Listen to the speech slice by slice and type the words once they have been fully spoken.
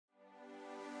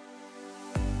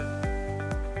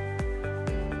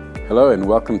Hello and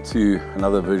welcome to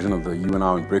another version of the Uwin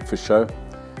Iwin Breakfast Show.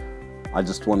 I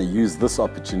just want to use this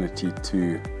opportunity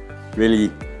to really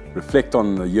reflect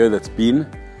on the year that's been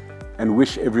and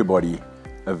wish everybody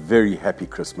a very happy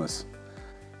Christmas.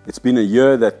 It's been a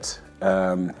year that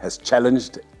has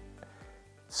challenged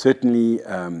certainly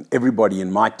everybody in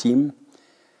my team.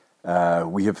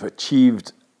 We have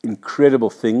achieved incredible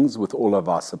things with all of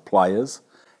our suppliers,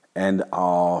 and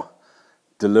our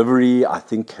delivery, I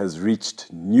think, has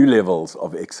reached new levels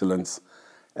of excellence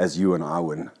as Uwin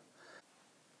Iwin.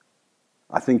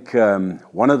 I think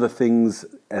one of the things,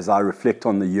 as I reflect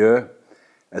on the year,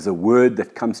 as a word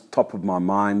that comes top of my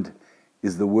mind,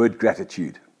 is the word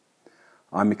gratitude.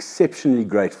 I'm exceptionally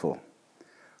grateful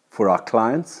for our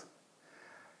clients.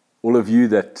 All of you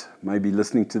that may be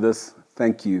listening to this,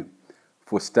 thank you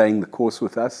for staying the course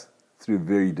with us through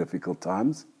very difficult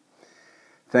times.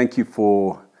 Thank you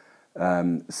for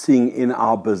seeing in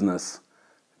our business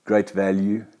great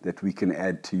value that we can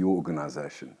add to your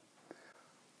organization.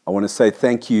 I want to say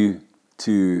thank you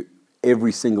to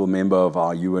every single member of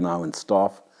our Uwin Iwin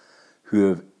staff who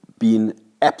have been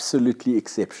absolutely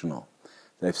exceptional.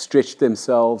 They've stretched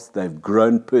themselves, they've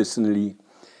grown personally,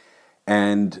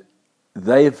 and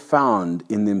they've found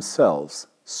in themselves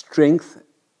strength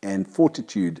and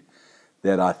fortitude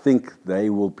that I think they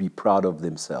will be proud of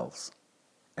themselves.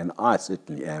 And I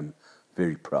certainly am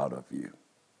very proud of you.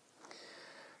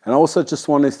 And I also just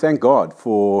want to thank God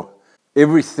for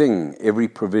everything, every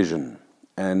provision.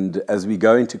 And as we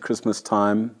go into Christmas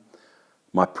time,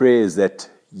 my prayer is that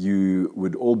you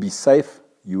would all be safe,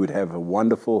 you would have a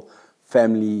wonderful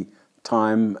family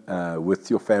time with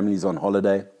your families on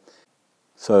holiday.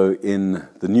 So in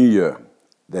the new year,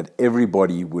 that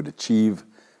everybody would achieve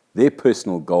their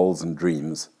personal goals and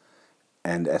dreams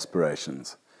and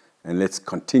aspirations. And let's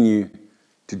continue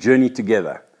to journey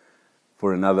together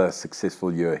for another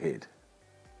successful year ahead.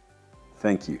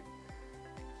 Thank you.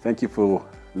 Thank you for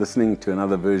listening to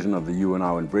another version of the Uwin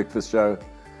Iwin Breakfast Show.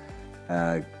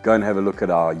 Go and have a look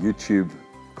at our YouTube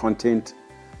content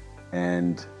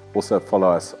and also follow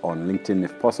us on LinkedIn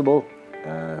if possible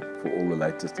for all the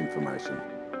latest information.